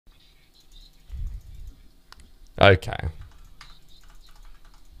Okay.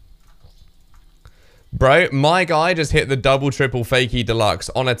 Bro, my guy just hit the double triple fakie deluxe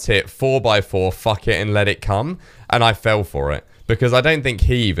on a tit 4x4, fuck it and let it come, and I fell for it because I don't think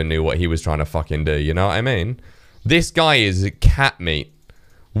he even knew what he was trying to fucking do, you know what I mean? This guy is cat meat.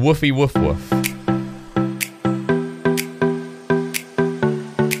 Woofy woof woof.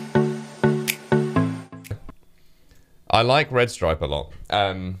 I like Red Stripe a lot.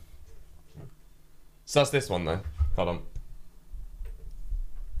 So that's this one though. Hold on.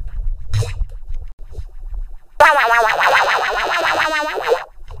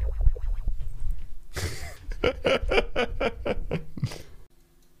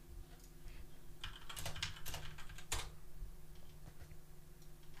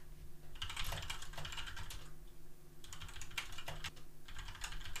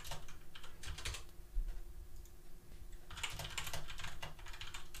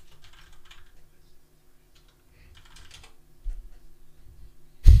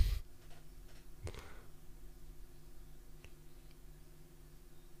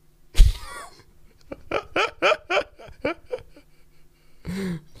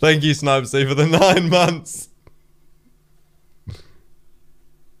 Thank you, Snipesy, for the 9 months.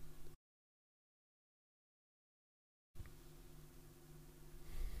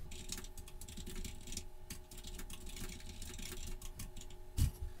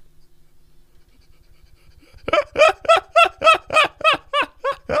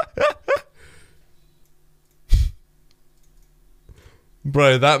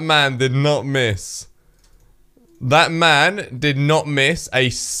 Bro, that man did not miss. That man did not miss a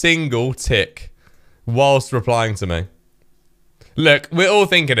single tick whilst replying to me. Look, we're all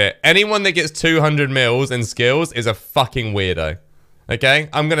thinking it. Anyone that gets 200 mils in skills is a fucking weirdo. Okay?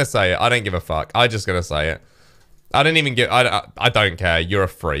 I'm gonna say it. I don't give a fuck. I'm just gonna say it. I don't even give... I don't care. You're a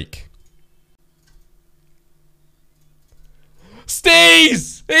freak.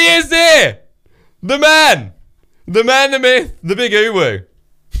 Steez! He is here! The man! The man, the myth, the big uwu.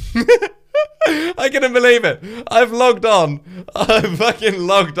 I couldn't believe it. I've logged on. I've fucking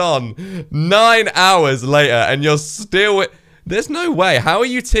logged on 9 hours later and you're still... There's no way. How are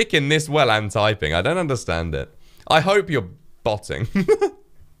you ticking this well and typing? I don't understand it. I hope you're botting.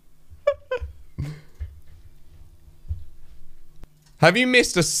 Have you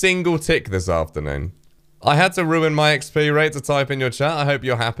missed a single tick this afternoon? I had to ruin my XP rate to type in your chat. I hope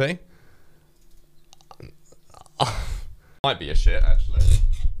you're happy. Might be a shit, actually.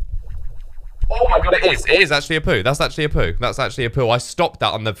 Oh my god, it is. It is actually a poo. That's actually a poo. That's actually a poo. I stopped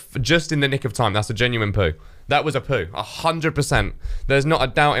that on the just in the nick of time. That's a genuine poo. That was a poo. 100%. There's not a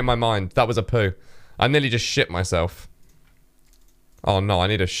doubt in my mind. That was a poo. I nearly just shit myself. Oh no, I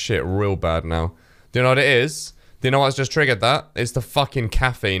need a shit real bad now. Do you know what it is? Do you know what's just triggered that? It's the fucking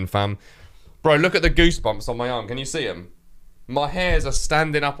caffeine, fam. Bro, look at the goosebumps on my arm. Can you see them? My hairs are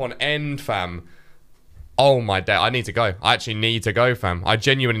standing up on end, fam. Oh my day, I need to go. I actually need to go, fam. I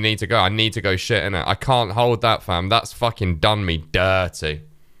genuinely need to go. I need to go shit, innit? I can't hold that, fam. That's fucking done me dirty.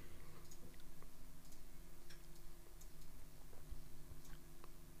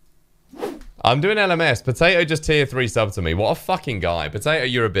 I'm doing LMS. Potato just tier 3 sub to me. What a fucking guy. Potato,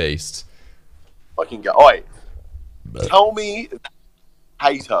 you're a beast. Fucking guy. Oi. Tell me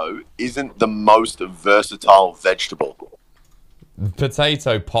potato isn't the most versatile vegetable.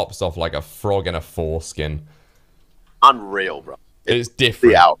 Potato pops off like a frog in a foreskin. Unreal, bro. It's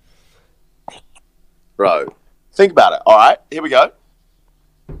different. Out. Bro, think about it. All right, here we go.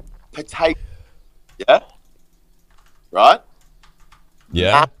 Potato. Yeah? Right?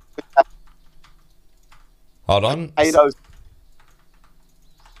 Yeah. Hold on. Potatoes.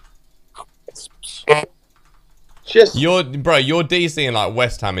 Just You're DC in like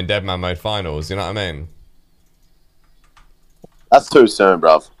West Ham in Deadman Mode finals, you know what I mean? That's too soon,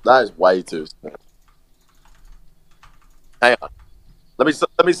 bruv. That is way too soon. Hang on. Let me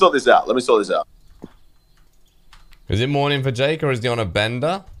sort this out. Let me sort this out. Is it morning for Jake or is he on a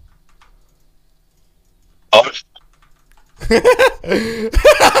bender? Oh.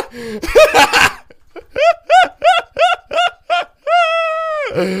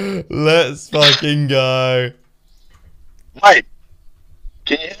 Let's fucking go. Wait.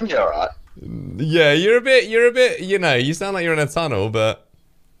 Can you hear me alright? Yeah, you're a bit, you know, you sound like you're in a tunnel, but...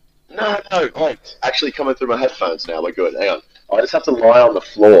 No, wait. Actually coming through my headphones now. We're good. Hang on. I just have to lie on the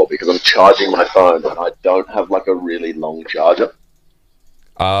floor because I'm charging my phone and I don't have like a really long charger.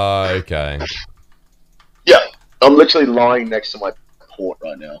 Okay. Yeah. I'm literally lying next to my port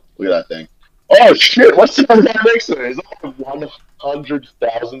right now. Look at that thing. Oh shit, what's that next to me? Is that like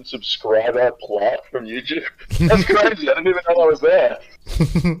 100,000 subscriber plot from YouTube? That's crazy, I didn't even know I was there.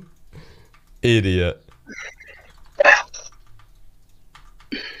 Idiot.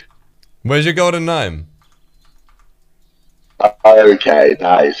 Where's your golden gnome? Okay,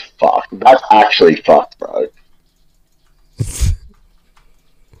 that is fucked. That's actually fucked, bro.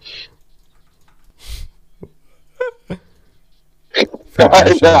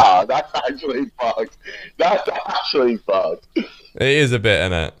 Nah, that's actually fucked. That's actually fucked. It is a bit,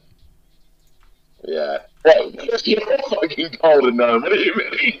 isn't it? Yeah. Wait, you're a fucking golden gnome. What do you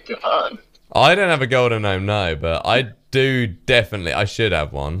mean, done? I don't have a golden gnome, no, but I do definitely. I should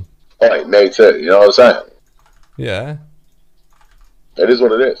have one. Hey, me too. You know what I'm saying? Yeah. It is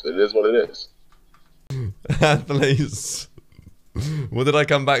what it is. It is what it is. Athletes. What did I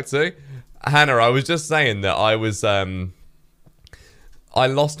come back to? Hannah, I was just saying that I was, I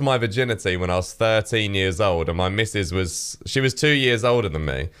lost my virginity when I was 13 years old, and my missus was, she was 2 years older than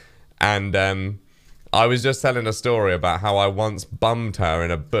me. And, I was just telling a story about how I once bummed her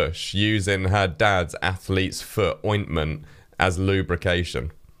in a bush using her dad's athlete's foot ointment as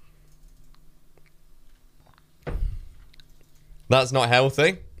lubrication. That's not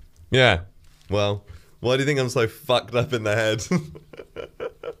healthy? Yeah. Well, why do you think I'm so fucked up in the head?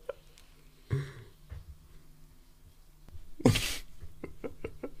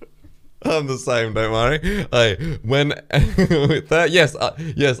 I'm the same, don't worry. Hey, when... yes,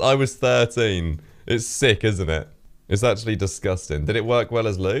 I was 13. It's sick, isn't it? It's actually disgusting. Did it work well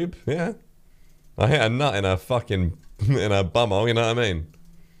as lube? Yeah. I hit a nut in her fucking... in her bumhole, you know what I mean?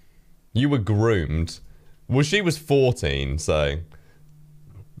 You were groomed. Well, she was 14, so...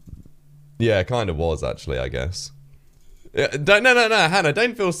 Yeah, it kind of was, actually, I guess. No, Hannah,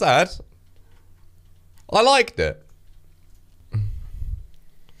 don't feel sad. I liked it.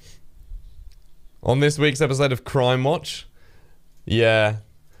 On this week's episode of Crime Watch? Yeah.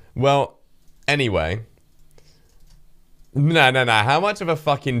 Well, anyway. No. How much of a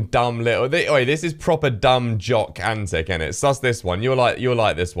fucking dumb little... Wait, this is proper dumb jock antic, innit? Suss this one. You'll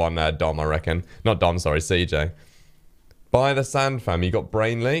like this one, Dom, I reckon. Not Dom, sorry, CJ. Buy the sand, fam. You got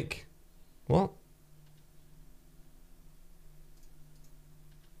brain leak? What?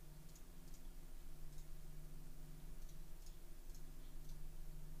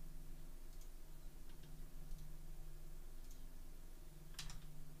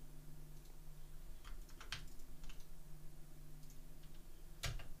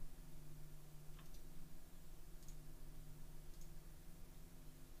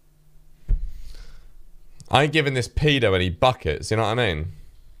 I ain't giving this pedo any buckets, you know what I mean?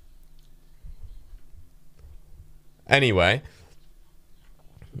 Anyway.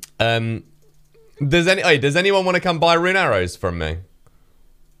 Does anyone want to come buy rune arrows from me?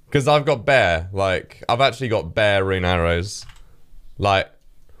 Because I've got bare, like, I've actually got bare rune arrows. Like,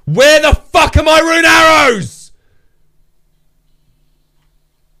 where the fuck are my rune arrows?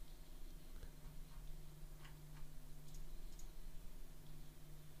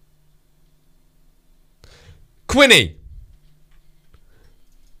 Quinny,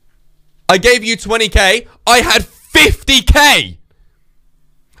 I gave you 20k. I had 50k.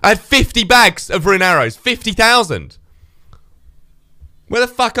 I had 50 bags of rune arrows. 50,000. Where the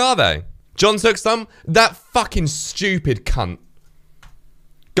fuck are they? John took some. That fucking stupid cunt.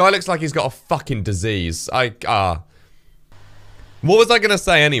 Guy looks like he's got a fucking disease. What was I gonna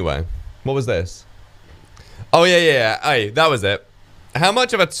say anyway? What was this? Oh yeah. Hey, that was it. How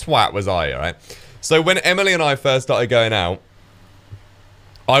much of a twat was I, right? So when Emily and I first started going out,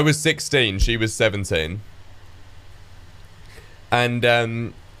 I was 16, she was 17.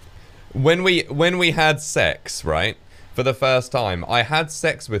 And when we had sex, right, for the first time, I had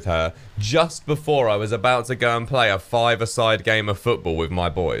sex with her just before I was about to go and play a five-a-side game of football with my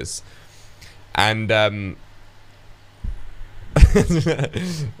boys. And and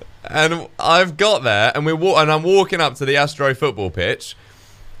I've got there, and I'm walking up to the Astro football pitch.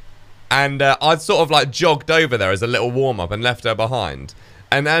 And I'd sort of like jogged over there as a little warm-up and left her behind.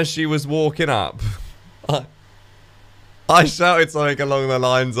 And as she was walking up, I shouted something along the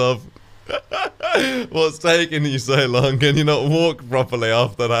lines of, "What's taking you so long? Can you not walk properly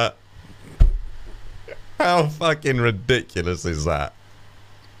after that?" How fucking ridiculous is that?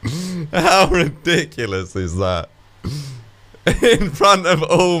 How ridiculous is that? In front of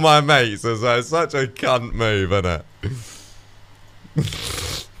all my mates as well. It's such a cunt move, isn't it?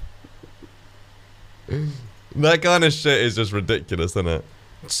 That kind of shit is just ridiculous, isn't it?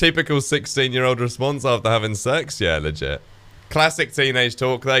 Typical 16-year-old response after having sex? Yeah, legit. Classic teenage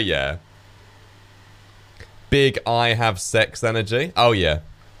talk there, yeah. Big I have sex energy? Oh yeah.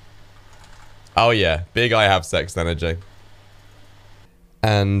 Oh yeah, big I have sex energy.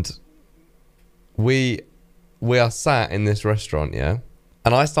 And we are sat in this restaurant, yeah?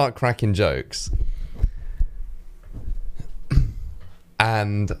 And I start cracking jokes.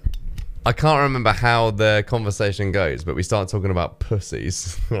 And I can't remember how the conversation goes, but we start talking about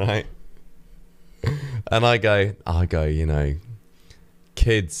pussies, right? And I go, you know,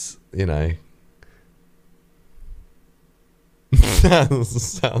 kids, you know.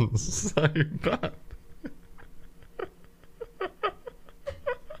 Sounds so bad.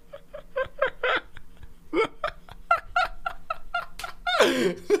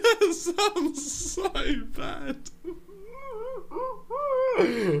 That sounds so bad.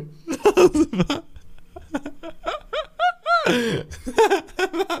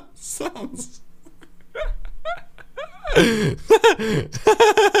 That sounds.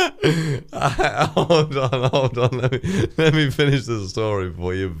 Hold on. Let me finish the story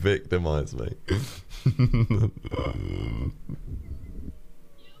before you victimize me.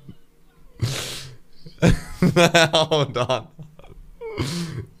 Hold on.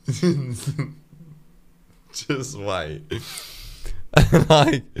 Just wait.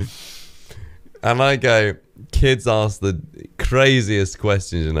 And I go, kids ask the craziest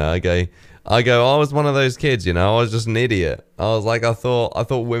questions, you know. I go, I was one of those kids, you know. I was just an idiot. I was like, I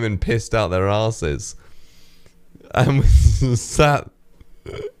thought women pissed out their asses. And we sat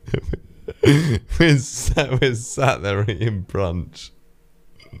there eating brunch.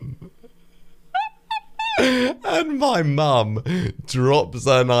 And my mum drops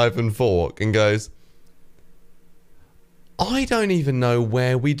her knife and fork and goes, I don't even know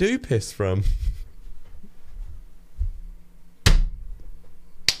where we do piss from.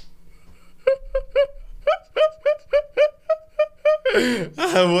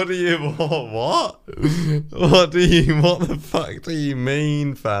 What the fuck do you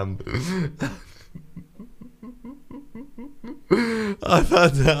mean, fam? I've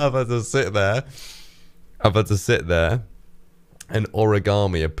had to sit there and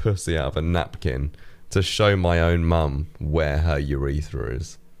origami a pussy out of a napkin to show my own mum where her urethra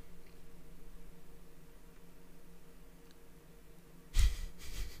is.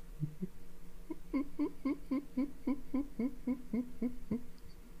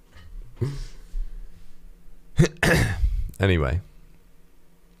 Anyway.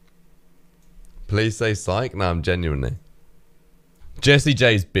 Please say psych. No, I'm genuinely. Jessie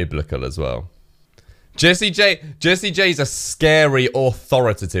J's biblical as well. Jessie J's a scary,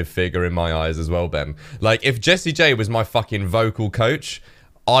 authoritative figure in my eyes as well, Ben. Like, if Jessie J was my fucking vocal coach,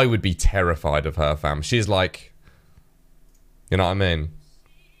 I would be terrified of her, fam. She's like... You know what I mean?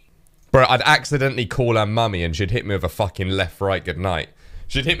 Bro, I'd accidentally call her mummy and she'd hit me with a fucking left-right goodnight.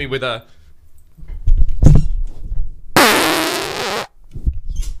 She'd hit me with a...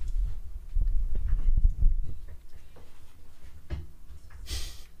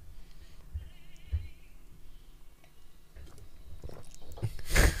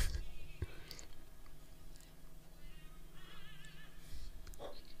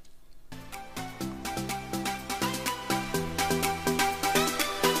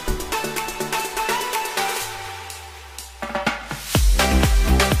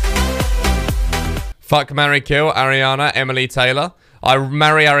 Fuck, marry, kill Ariana, Emily Taylor. I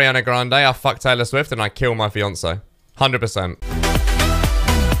marry Ariana Grande, I fuck Taylor Swift, and I kill my fiance. 100%.